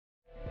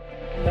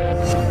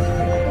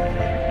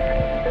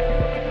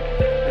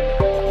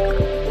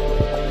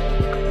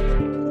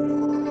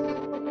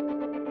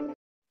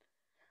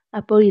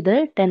അപ്പോൾ ഇത്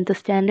 10th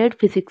standard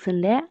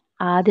ഫിസിക്സിൻ്റെ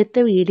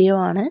ആദ്യത്തെ വീഡിയോ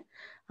ആണ്.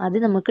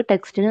 ആദ്യം നമുക്ക്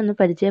ടെക്സ്റ്റിനെ ഒന്ന്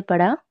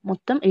പരിചയപ്പെടാം.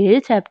 മൊത്തം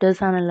 7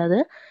 ചാപ്റ്റേഴ്സാണുള്ളത്.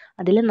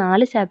 അതിൽ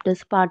 4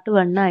 ചാപ്റ്റേഴ്സ് പാർട്ട്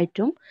 1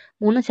 ആയിട്ടും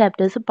 3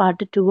 ചാപ്റ്റേഴ്സ്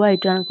പാർട്ട് 2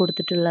 ആയിട്ടുമാണ്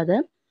കൊടുത്തിട്ടുള്ളത്.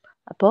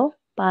 അപ്പോൾ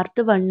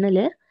പാർട്ട് 1ൽ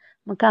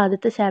നമുക്ക്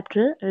ആദ്യത്തെ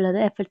ചാപ്റ്റർ ഉള്ളത്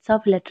എഫക്ട്സ്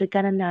ഓഫ് ഇലക്ട്രിക്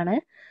കറൻ്റ് ആണ്.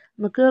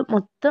 നമുക്ക്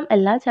മൊത്തം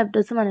എല്ലാ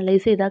ചാപ്റ്റേഴ്സും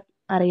അനലൈസ് ചെയ്താൽ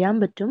അറിയാൻ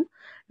പറ്റും.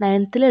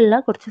 9th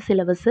കുറച്ച്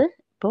സിലബസ്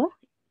ഇപ്പോൾ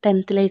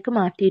 10th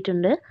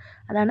മാറ്റിയിട്ടുണ്ട്.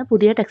 അതാണ്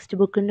പുതിയ ടെക്സ്റ്റ്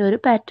ബുക്കിൻ്റെ ഒരു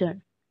പാറ്റേൺ.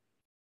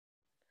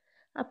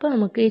 അപ്പോൾ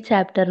നമുക്ക് ഈ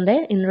ചാപ്റ്ററിൻ്റെ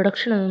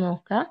ഇൻട്രൊഡക്ഷൻ ഒന്ന്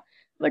നോക്കാം.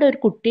 ഇവിടെ ഒരു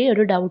കുട്ടി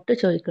ഒരു ഡൗട്ട്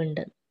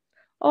ചോദിക്കുന്നുണ്ട്.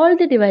 All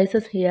the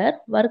devices here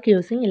work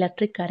using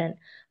electric current.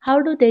 How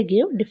do they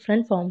give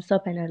different forms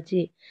of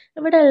energy?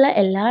 ഇവിടെയുള്ള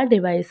എല്ലാ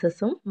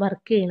ഡിവൈസസും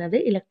വർക്ക് ചെയ്യുന്നത്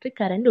ഇലക്ട്രിക്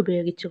കറൻറ്റ്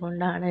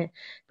ഉപയോഗിച്ചുകൊണ്ടാണ്.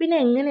 പിന്നെ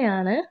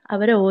എങ്ങനെയാണ്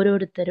അവർ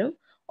ഓരോരുത്തരും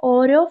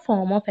ഓരോ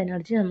ഫോം ഓഫ്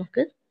എനർജി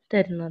നമുക്ക്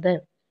തരുന്നത്?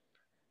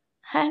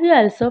 Have you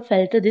also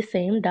felt the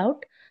same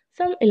doubt?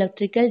 Some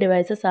electrical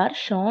devices are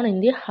shown in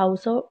the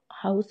house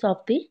of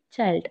the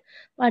child.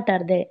 What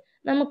are they?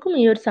 നമുക്കും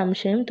ഈ ഒരു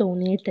സംശയം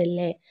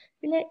തോന്നിയിട്ടില്ലേ?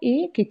 പിന്നെ ഈ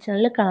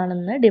കിച്ചണിൽ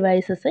കാണുന്ന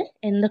ഡിവൈസസ്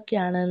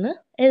എന്തൊക്കെയാണെന്ന്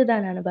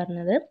എഴുതാനാണ്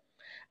പറഞ്ഞത്.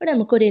 ഇവിടെ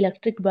നമുക്കൊരു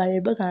ഇലക്ട്രിക്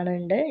ബൾബ്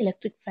കാണുന്നുണ്ട്,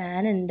 ഇലക്ട്രിക്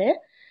ഫാൻ ഉണ്ട്,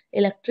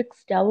 ഇലക്ട്രിക്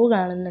സ്റ്റൗ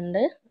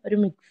കാണുന്നുണ്ട്, ഒരു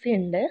മിക്സി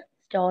ഉണ്ട്,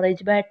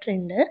 സ്റ്റോറേജ് ബാറ്ററി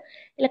ഉണ്ട്,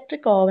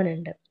 ഇലക്ട്രിക് ഓവൻ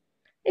ഉണ്ട്.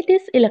 It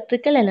is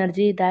electrical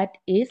energy that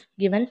is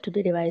given to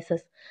the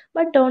devices.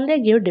 But don't they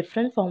give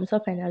different forms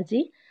of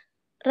energy?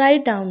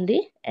 Write down the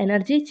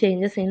energy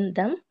changes in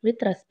them with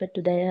respect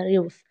to their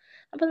use.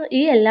 അപ്പോൾ ഈ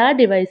എല്ലാ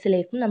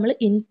ഡിവൈസിലേക്കും നമ്മൾ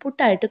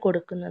ഇൻപുട്ടായിട്ട്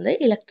കൊടുക്കുന്നത്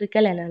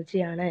electrical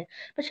എനർജിയാണ്.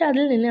 പക്ഷെ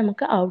അതിൽ നിന്ന്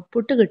നമുക്ക്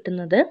ഔട്ട്പുട്ട്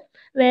കിട്ടുന്നത്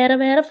വേറെ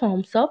വേറെ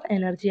ഫോംസ് ഓഫ്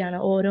എനർജിയാണ്.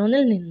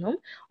 ഓരോന്നിൽ നിന്നും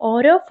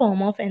ഓരോ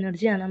ഫോം ഓഫ്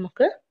എനർജിയാണ്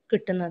നമുക്ക്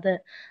കിട്ടുന്നത്.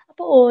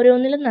 അപ്പോൾ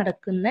ഓരോന്നിലും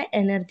നടക്കുന്ന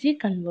എനർജി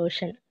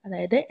കൺവേർഷൻ,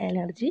 അതായത്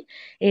എനർജി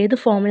ഏത്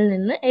ഫോമിൽ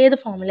നിന്ന് ഏത്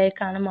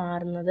ഫോമിലേക്കാണ്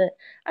മാറുന്നത്,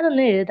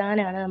 അതൊന്ന്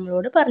എഴുതാനാണ്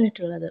നമ്മളോട്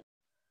പറഞ്ഞിട്ടുള്ളത്.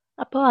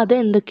 അപ്പോൾ അത്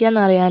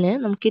എന്തൊക്കെയാണെന്ന് അറിയാൻ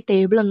നമുക്ക് ഈ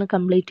ടേബിൾ ഒന്ന്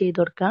കംപ്ലീറ്റ്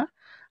ചെയ്ത് കൊടുക്കാം.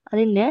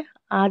 അതിൻ്റെ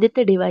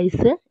ആദ്യത്തെ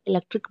ഡിവൈസ്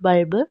ഇലക്ട്രിക്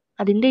ബൾബ്,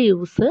 അതിൻ്റെ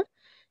use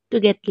to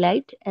get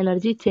light,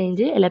 energy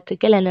change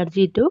electrical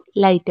energy to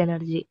light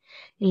energy.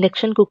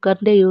 Induction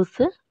കുക്കറിൻ്റെ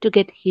use to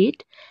get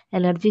heat,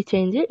 energy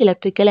change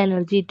electrical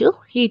energy to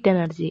heat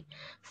energy.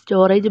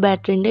 Storage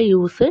ബാറ്ററിൻ്റെ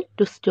use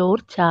to store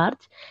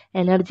charge,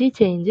 energy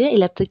change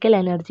electrical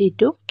energy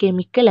to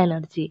chemical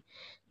energy.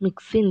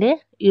 മിക്സിൻ്റെ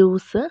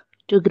use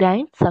to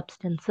grind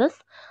substances,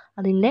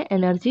 അതിൻ്റെ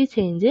energy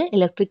change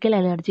electrical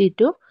energy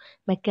to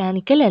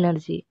mechanical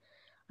energy.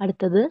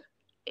 അടുത്തത്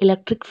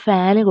electric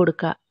fan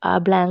കൊടുക്കുക. ആ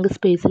blank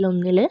സ്പേസിൽ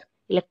ഒന്നിൽ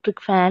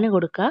electric fan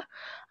കൊടുക്കുക.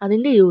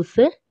 അതിൻ്റെ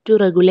use to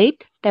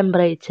regulate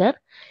temperature,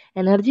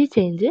 energy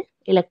change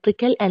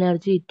electrical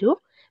energy to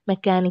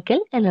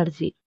mechanical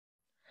energy.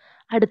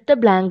 അടുത്ത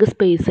ബ്ലാങ്ക്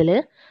സ്പേസിൽ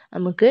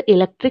നമുക്ക്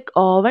ഇലക്ട്രിക്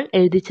ഓവൻ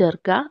എഴുതി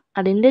ചേർക്കുക.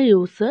 അതിൻ്റെ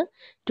use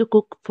to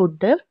cook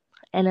food,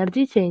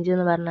 energy change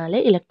എന്ന് പറഞ്ഞാൽ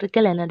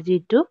electrical energy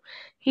to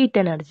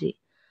heat energy.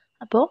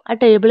 അപ്പോൾ ആ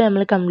ടേബിൾ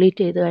നമ്മൾ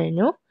കംപ്ലീറ്റ് ചെയ്ത്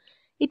കഴിഞ്ഞു.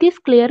 It is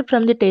clear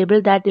from the table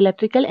that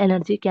electrical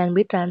energy can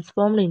be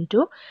transformed into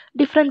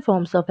different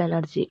forms of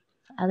energy.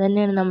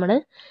 അതുതന്നെയാണ് നമ്മൾ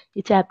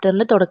ഈ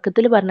ചാപ്റ്ററിൻ്റെ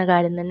തുടക്കത്തിൽ പറഞ്ഞ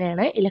കാര്യം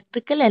തന്നെയാണ്.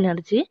 ഇലക്ട്രിക്കൽ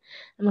എനർജി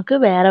നമുക്ക്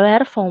വേറെ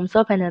വേറെ ഫോംസ്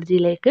ഓഫ്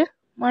എനർജിയിലേക്ക്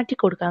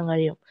മാറ്റിക്കൊടുക്കാൻ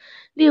കഴിയും.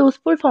 The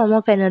useful form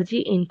of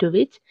energy into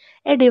which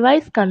a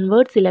device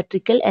converts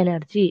electrical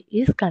energy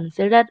is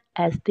considered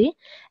as the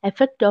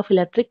effect of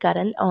electric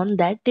current on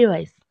that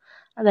device.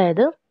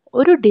 അതായത്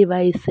ഒരു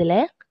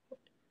ഡിവൈസിലെ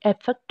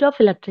എഫക്റ്റ് ഓഫ്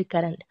ഇലക്ട്രിക്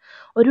കറൻറ്റ്,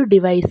 ഒരു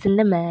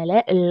ഡിവൈസിൻ്റെ മേലെ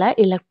ഉള്ള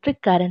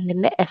electric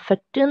കറൻറ്റിൻ്റെ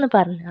effect എന്ന്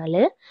പറഞ്ഞാൽ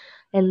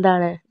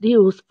എന്താണ്? The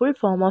useful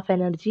form of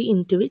energy in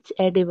to which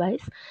A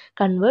device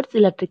converts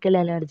electrical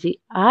energy.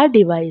 ആ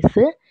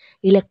device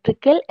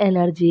electrical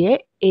എനർജിയെ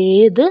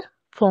ഏത്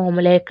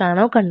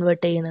ഫോമിലേക്കാണോ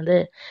കൺവേർട്ട് ചെയ്യുന്നത്.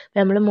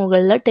 നമ്മൾ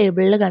മുകളിലെ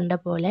ടേബിളിൽ കണ്ട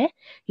പോലെ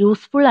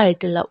യൂസ്ഫുൾ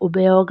ആയിട്ടുള്ള,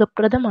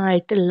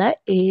 ഉപയോഗപ്രദമായിട്ടുള്ള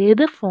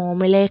ഏത്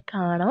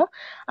ഫോമിലേക്കാണോ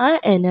ആ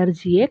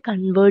എനർജിയെ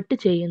കൺവേർട്ട്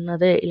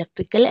ചെയ്യുന്നത്,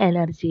 ഇലക്ട്രിക്കൽ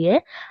എനർജിയെ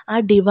ആ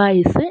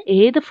ഡിവൈസ്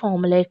ഏത്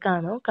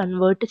ഫോമിലേക്കാണോ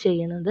കൺവേർട്ട്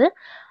ചെയ്യുന്നത്,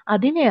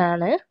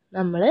 അതിനെയാണ്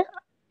നമ്മൾ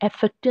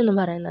എഫക്റ്റ് എന്ന്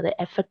പറയുന്നത്.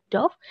 Effect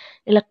of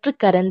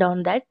electric current on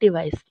that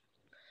device.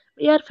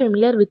 We are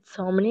familiar with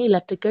so many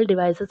electrical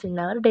devices in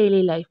our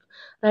daily life.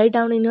 Write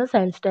down in your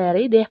science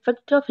diary the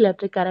effect of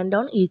electric current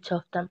on each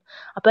of them.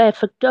 അപ്പോൾ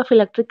effect of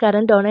electric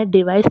current on A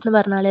device എന്ന്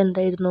പറഞ്ഞാൽ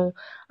എന്തായിരുന്നു?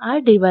 ആ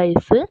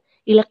device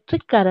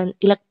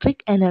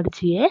electric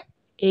എനർജിയെ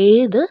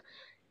ഏത്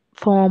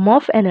form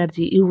of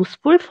energy,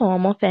 useful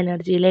form of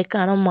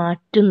എനർജിയിലേക്കാണോ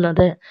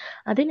മാറ്റുന്നത്,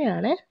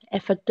 അതിനെയാണ്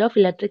effect of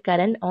electric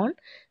current on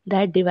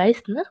that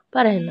device എന്ന്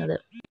പറയുന്നത്.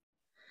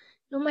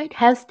 You might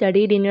have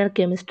studied in your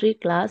chemistry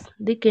class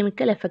the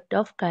chemical effect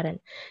of current.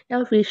 Now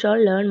we shall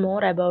learn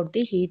more about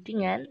the heating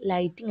and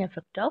lighting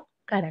effect of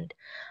current.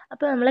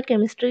 അപ്പോൾ നമ്മൾ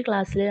chemistry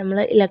ക്ലാസ്സിൽ നമ്മൾ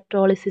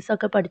electrolysis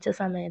ഒക്കെ പഠിച്ച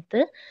സമയത്ത്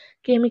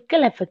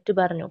chemical effect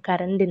പറഞ്ഞു.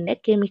 കറൻറ്റിൻ്റെ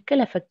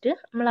കെമിക്കൽ എഫക്റ്റ്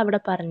നമ്മൾ അവിടെ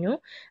പറഞ്ഞു.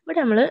 ഇവിടെ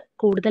നമ്മൾ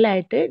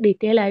കൂടുതലായിട്ട്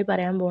ഡീറ്റെയിൽ ആയി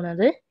പറയാൻ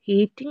പോകുന്നത്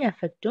ഹീറ്റിംഗ്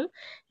എഫക്റ്റും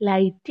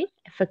ലൈറ്റിംഗ്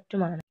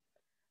എഫക്റ്റുമാണ്.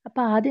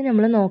 അപ്പോൾ ആദ്യം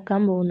നമ്മൾ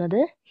നോക്കാൻ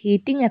പോകുന്നത്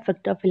heating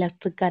effect of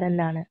electric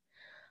current ആണ്.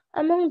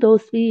 Among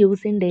those we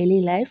use in daily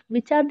life,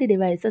 which are the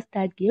devices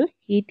that give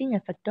heating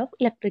effect of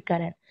electric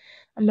current?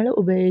 നമ്മൾ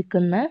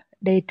ഉപയോഗിക്കുന്ന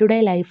ഡേ ടു ഡേ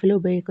ലൈഫിൽ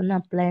ഉപയോഗിക്കുന്ന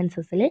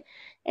അപ്ലയൻസസിൽ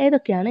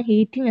ഏതൊക്കെയാണ്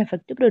ഹീറ്റിംഗ്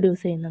എഫക്റ്റ്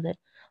പ്രൊഡ്യൂസ് ചെയ്യുന്നത്?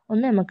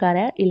 ഒന്ന്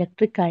നമുക്കറിയാം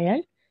ഇലക്ട്രിക് അയൺ,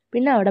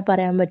 പിന്നെ അവിടെ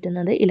പറയാൻ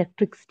പറ്റുന്നത്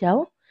ഇലക്ട്രിക് സ്റ്റൗ,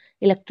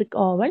 ഇലക്ട്രിക്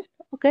ഓവൻ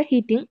ഒക്കെ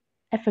ഹീറ്റിംഗ്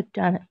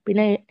എഫക്റ്റാണ്.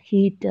 പിന്നെ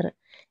heater,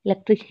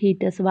 electric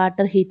heaters,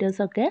 water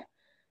ഹീറ്റേഴ്സൊക്കെ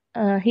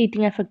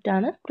heating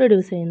എഫക്റ്റാണ്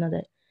produce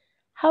ചെയ്യുന്നത്.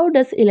 How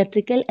does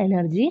electrical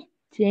energy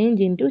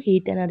change in to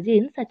heat energy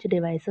in such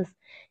devices?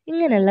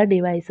 ഇങ്ങനെയുള്ള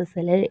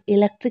ഡിവൈസസിൽ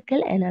ഇലക്ട്രിക്കൽ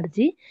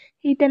എനർജി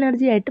ഹീറ്റ്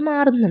എനർജി ആയിട്ട്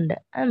മാറുന്നുണ്ട്.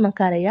 അത്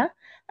നമുക്കറിയാം.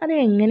 അത്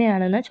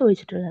എങ്ങനെയാണെന്നാണ്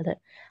ചോദിച്ചിട്ടുള്ളത്.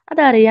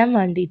 അതറിയാൻ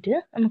വേണ്ടിയിട്ട്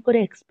നമുക്കൊരു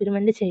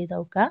എക്സ്പെരിമെൻറ്റ് ചെയ്ത്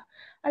നോക്കാം.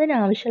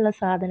 അതിനാവശ്യമുള്ള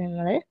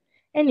സാധനങ്ങൾ: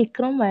 A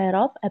nichrome wire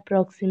of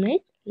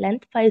approximate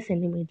length 5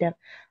 centimetre,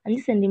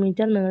 5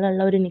 centimetre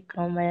നീളമുള്ള ഒരു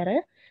നിക്രോം വയർ,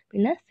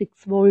 പിന്നെ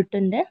 6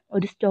 വോൾട്ടിൻ്റെ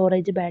ഒരു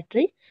സ്റ്റോറേജ്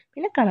ബാറ്ററി,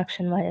 പിന്നെ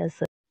കണക്ഷൻ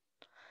വയേഴ്സ്.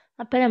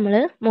 അപ്പോൾ നമ്മൾ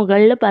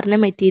മുകളിൽ പറഞ്ഞ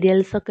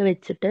മെറ്റീരിയൽസൊക്കെ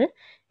വെച്ചിട്ട്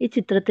ഈ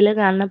ചിത്രത്തിൽ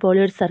കാണുന്ന പോലെ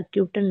ഒരു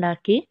സർക്യൂട്ട്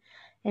ഉണ്ടാക്കി.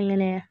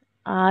 എങ്ങനെ?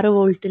 6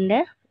 വോൾട്ടിൻ്റെ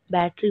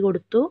ബാറ്ററി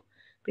കൊടുത്തു,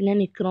 പിന്നെ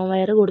നിക്രോം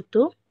വയർ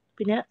കൊടുത്തു,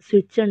 പിന്നെ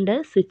സ്വിച്ച് ഉണ്ട്,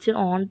 സ്വിച്ച്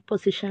ഓൺ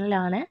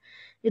പൊസിഷനിലാണ്.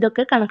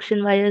 ഇതൊക്കെ കണക്ഷൻ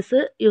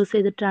വയേഴ്സ് യൂസ്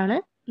ചെയ്തിട്ടാണ്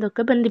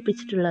ഇതൊക്കെ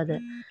ബന്ധിപ്പിച്ചിട്ടുള്ളത്.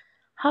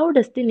 How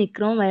does the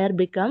nichrome wire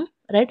become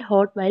red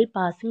hot while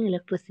passing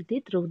electricity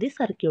through the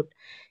circuit?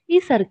 ഈ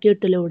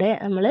സർക്യൂട്ടിലൂടെ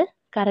നമ്മൾ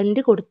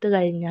കറണ്ട് കൊടുത്തു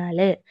കഴിഞ്ഞാൽ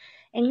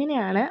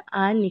എങ്ങനെയാണ്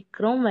ആ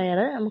നിക്രോം വയർ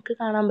നമുക്ക്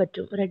കാണാൻ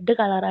പറ്റും? റെഡ്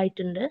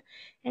കളറായിട്ടുണ്ട്.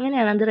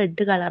 എങ്ങനെയാണ് അത്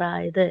red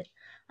കളറായത്?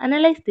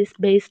 Analyse this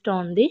based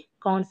on the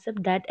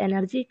concept that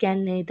energy can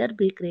neither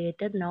be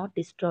created nor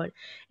destroyed,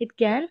 it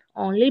can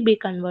only be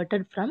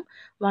converted from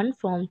one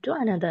form to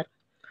another.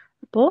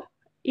 അപ്പോൾ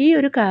ഈ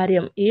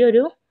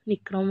ഒരു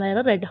നിക്രോം വയർ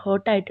റെഡ്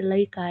ഹോട്ട് ആയിട്ടുള്ള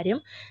ഈ കാര്യം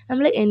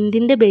നമ്മൾ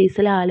എന്തിൻ്റെ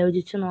ബേസിൽ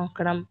ആലോചിച്ച്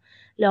നോക്കണം?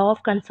 Law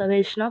of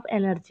conservation of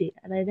energy.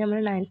 അതായത് നമ്മൾ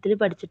 9th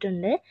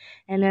പഠിച്ചിട്ടുണ്ട്,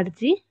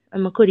 എനർജി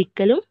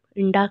നമുക്കൊരിക്കലും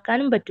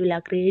ഉണ്ടാക്കാനും പറ്റില്ല,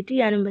 ക്രിയേറ്റ്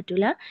ചെയ്യാനും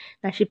പറ്റില്ല,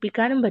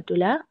 നശിപ്പിക്കാനും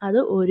പറ്റില്ല. അത്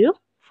ഒരു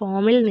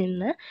ഫോമിൽ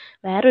നിന്ന്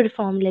വേറൊരു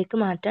ഫോമിലേക്ക്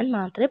മാറ്റാൻ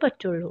മാത്രമേ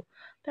പറ്റുള്ളൂ.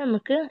 അപ്പോൾ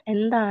നമുക്ക്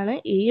എന്താണ്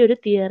ഈ ഒരു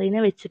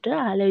തിയറിനെ വെച്ചിട്ട്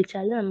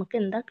ആലോചിച്ചാൽ നമുക്ക്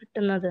എന്താ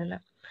കിട്ടുന്നതെന്ന്.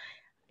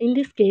 In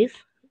this case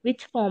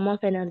which form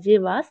of energy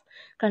was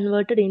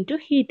converted in to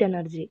heat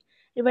energy?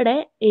 ഇവിടെ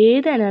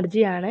ഏത്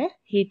എനർജിയാണ്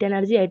ഹീറ്റ്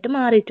എനർജി ആയിട്ട്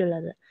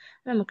മാറിയിട്ടുള്ളത്?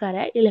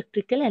 നമുക്കറിയാം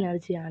ഇലക്ട്രിക്കൽ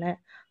എനർജിയാണ്.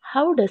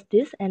 How does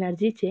this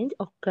energy change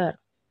occur?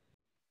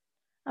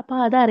 അപ്പോൾ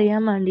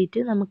അതറിയാൻ വേണ്ടിയിട്ട്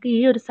നമുക്ക് ഈ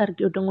ഒരു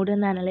സർക്യൂട്ടും കൂടി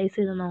ഒന്ന് അനലൈസ്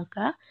ചെയ്ത്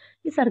നോക്കാം.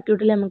 ഈ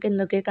സർക്യൂട്ടിൽ നമുക്ക്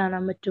എന്തൊക്കെ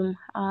കാണാൻ പറ്റും?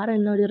 R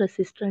എന്നൊരു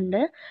റെസിസ്റ്റർ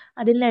ഉണ്ട്,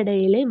 അതിൻ്റെ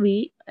ഇടയിൽ V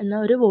എന്ന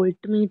ഒരു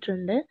വോൾട്ട് മീറ്റർ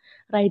ഉണ്ട്,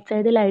 റൈറ്റ്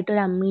സൈഡിലായിട്ട്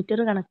ഒരു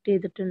അമ്മീറ്റർ കണക്ട്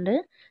ചെയ്തിട്ടുണ്ട്,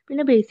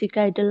 പിന്നെ ബേസിക്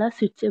ആയിട്ടുള്ള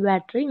സ്വിച്ച്,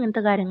 ബാറ്ററി,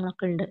 ഇങ്ങനത്തെ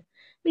കാര്യങ്ങളൊക്കെ ഉണ്ട്.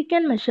 We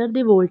can measure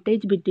the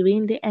voltage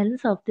between the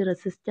ends of the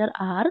resistor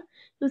R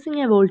using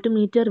a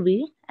voltmeter V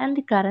and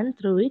the current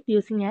through it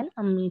using an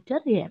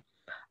ammeter A.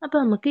 അപ്പോൾ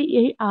നമുക്ക്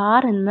ഈ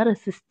R എന്ന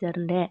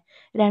റെസിസ്റ്ററിൻ്റെ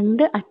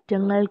 2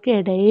 അറ്റങ്ങൾക്ക്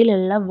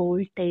ഇടയിലുള്ള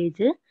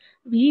വോൾട്ടേജ്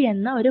V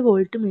എന്ന ഒരു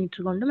വോൾട്ട് മീറ്റർ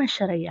കൊണ്ട്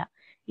മെഷർ ചെയ്യുക.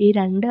 ഈ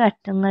 2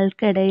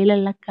 അറ്റങ്ങൾക്ക്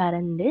ഇടയിലുള്ള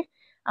കറണ്ട്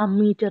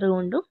അമ്മീറ്റർ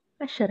കൊണ്ടും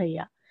മെഷർ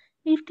ചെയ്യുക.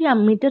 If the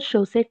ammeter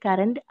shows a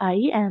current I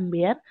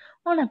ampere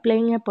on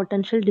applying a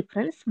potential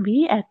difference V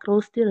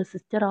across the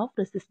resistor of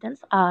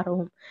resistance R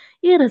ohm.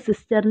 ഈ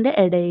റെസിസ്റ്ററിൻ്റെ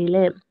ഇടയിൽ,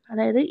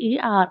 അതായത് ഈ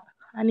R,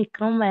 ആ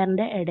നിക്രോം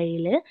വയറിൻ്റെ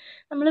ഇടയിൽ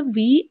നമ്മൾ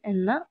V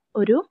എന്ന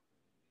ഒരു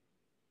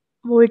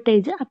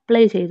വോൾട്ടേജ്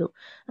അപ്ലൈ ചെയ്തു.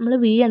 നമ്മൾ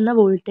V എന്ന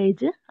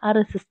വോൾട്ടേജ് ആ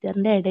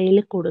റെസിസ്റ്ററിൻ്റെ ഇടയിൽ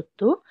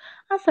കൊടുത്തു.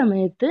 ആ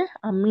സമയത്ത്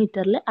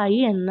അമ്മീറ്ററിൽ I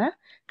എന്ന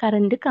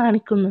കറണ്ട്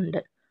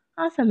കാണിക്കുന്നുണ്ട്.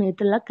 ആ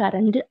സമയത്തുള്ള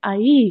കറണ്ട്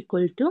I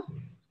 =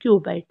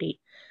 Q/T.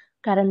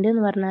 കറണ്ട്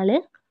എന്ന് പറഞ്ഞാൽ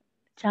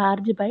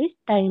ചാർജ് ബൈ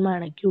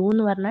ടൈമാണ്. Q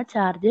എന്ന് പറഞ്ഞാൽ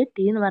ചാർജ്,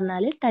 T എന്ന്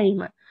പറഞ്ഞാൽ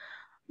time.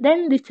 Then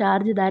the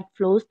charge that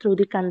flows through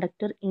the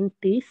conductor in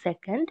T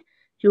second,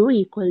 Q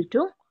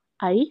 =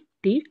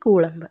 IT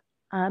Coulomb.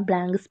 ആ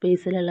ബ്ലാങ്ക്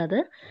സ്പേസിലുള്ളത്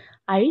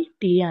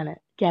IT ആണ്.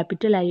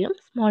 ക്യാപിറ്റൽ ഐയും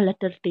സ്മോൾ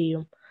ലെറ്റർ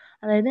ടിയും.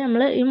 അതായത്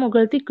നമ്മൾ ഈ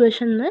മുകളിലത്തെ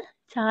ഇക്വേഷനിൽ നിന്ന്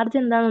ചാർജ്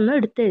എന്താണെന്ന്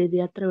എടുത്ത് എഴുതി,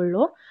 അത്രേ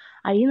ഉള്ളൂ.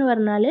 I എന്ന്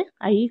പറഞ്ഞാൽ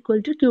I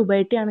 =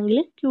 Q/T ആണെങ്കിൽ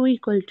Q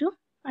 =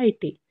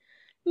 IT.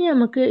 ഇനി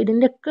നമുക്ക്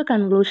ഇതിൻ്റെയൊക്കെ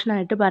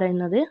കൺക്ലൂഷനായിട്ട്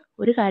പറയുന്നത്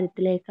ഒരു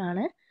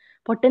കാര്യത്തിലേക്കാണ്,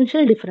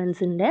 പൊട്ടൻഷ്യൽ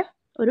ഡിഫറൻസിൻ്റെ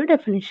ഒരു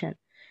definition.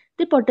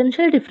 The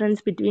potential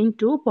difference between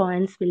 2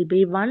 points will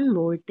be 1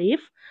 volt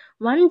if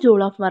 1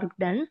 joule of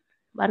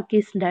work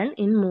is done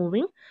in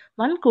moving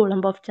 1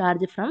 coulomb of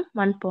charge from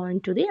one point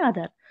to the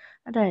other.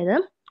 അതായത്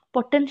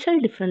potential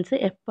difference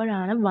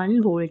എപ്പോഴാണ് 1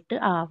 volt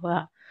ആവുക?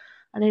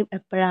 അത്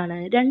എപ്പോഴാണ്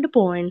 2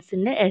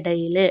 പോയിൻറ്റ്സിൻ്റെ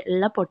ഇടയിൽ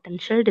ഉള്ള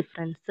പൊട്ടൻഷ്യൽ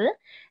ഡിഫറൻസ്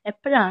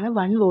എപ്പോഴാണ്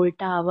 1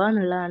 volt ആവുക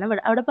എന്നുള്ളതാണ്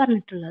അവിടെ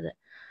പറഞ്ഞിട്ടുള്ളത്.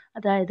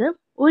 അതായത്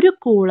ഒരു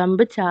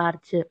കൂളംബ്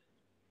ചാർജ്,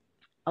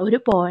 ഒരു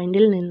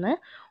പോയിന്റിൽ നിന്ന്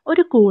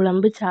ഒരു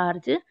കൂളംബ്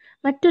ചാർജ്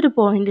മറ്റൊരു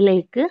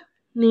പോയിന്റിലേക്ക്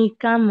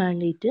നീക്കാൻ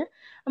വേണ്ടിയിട്ട്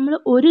നമ്മൾ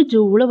 1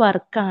 ജൂള്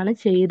വർക്കാണ്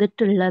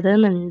ചെയ്തിട്ടുള്ളത്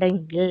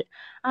എന്നുണ്ടെങ്കിൽ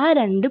ആ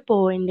 2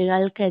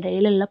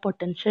 പോയിന്റുകൾക്കിടയിലുള്ള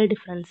പൊട്ടൻഷ്യൽ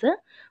ഡിഫറൻസ്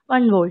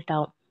 1 വോൾട്ട്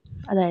ആവും.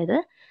 അതായത്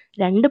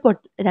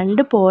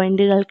 2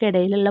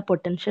 പോയിന്റുകൾക്കിടയിലുള്ള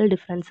പൊട്ടൻഷ്യൽ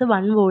ഡിഫറൻസ്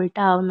 1 വോൾട്ട്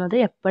ആവുന്നത്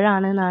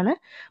എപ്പോഴാണെന്നാണ്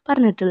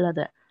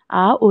പറഞ്ഞിട്ടുള്ളത്?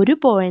 ആ ഒരു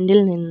പോയിന്റിൽ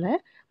നിന്ന്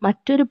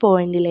മറ്റൊരു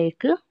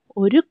പോയിന്റിലേക്ക്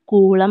ഒരു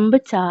കൂളംബ്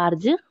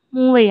ചാർജ്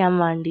മൂവ് ചെയ്യാൻ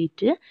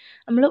വേണ്ടിയിട്ട്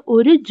നമ്മൾ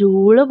 1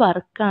 ജൂള്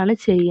വർക്കാണ്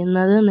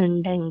ചെയ്യുന്നത്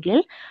എന്നുണ്ടെങ്കിൽ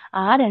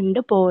ആ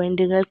 2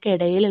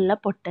 പോയിന്റുകൾക്കിടയിലുള്ള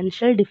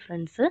പൊട്ടൻഷ്യൽ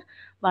ഡിഫറൻസ്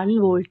 1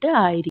 വോൾട്ട്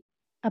ആയിരിക്കും.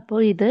 അപ്പോൾ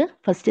ഇത്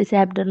ഫസ്റ്റ്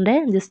ചാപ്റ്ററിൻ്റെ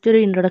ജസ്റ്റ് ഒരു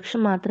ഇൻട്രൊഡക്ഷൻ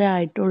മാത്രമേ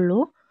ആയിട്ടുള്ളൂ.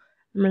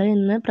 നമ്മൾ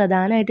ഇന്ന്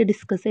പ്രധാനമായിട്ട്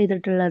ഡിസ്കസ്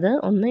ചെയ്തിട്ടുള്ളത്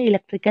ഒന്ന്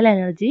ഇലക്ട്രിക്കൽ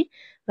എനർജി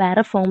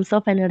വേറെ ഫോംസ്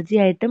ഓഫ് എനർജി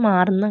ആയിട്ട്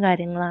മാറുന്ന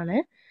കാര്യങ്ങളാണ്.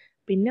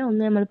 പിന്നെ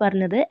ഒന്ന് നമ്മൾ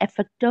പറഞ്ഞത്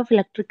effect of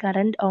electric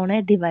current on A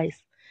device.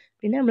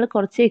 പിന്നെ നമ്മൾ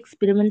കുറച്ച്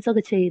എക്സ്പെരിമെൻറ്റ്സ്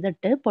ഒക്കെ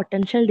ചെയ്തിട്ട്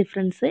പൊട്ടൻഷ്യൽ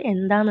ഡിഫറൻസ്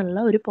എന്താണെന്നുള്ള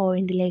ഒരു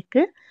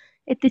പോയിന്റിലേക്ക്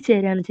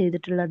എത്തിച്ചേരുകയാണ്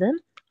ചെയ്തിട്ടുള്ളത്.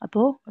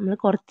 അപ്പോൾ നമ്മൾ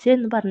കുറച്ച്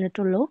എന്ന്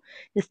പറഞ്ഞിട്ടുള്ളൂ,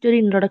 ജസ്റ്റ് ഒരു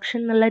ഇൻട്രൊഡക്ഷൻ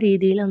എന്നുള്ള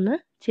രീതിയിലൊന്ന്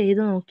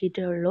ചെയ്ത്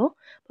നോക്കിയിട്ടേ ഉള്ളൂ.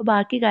 അപ്പോൾ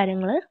ബാക്കി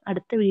കാര്യങ്ങൾ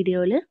അടുത്ത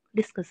വീഡിയോയിൽ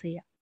ഡിസ്കസ്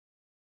ചെയ്യാം.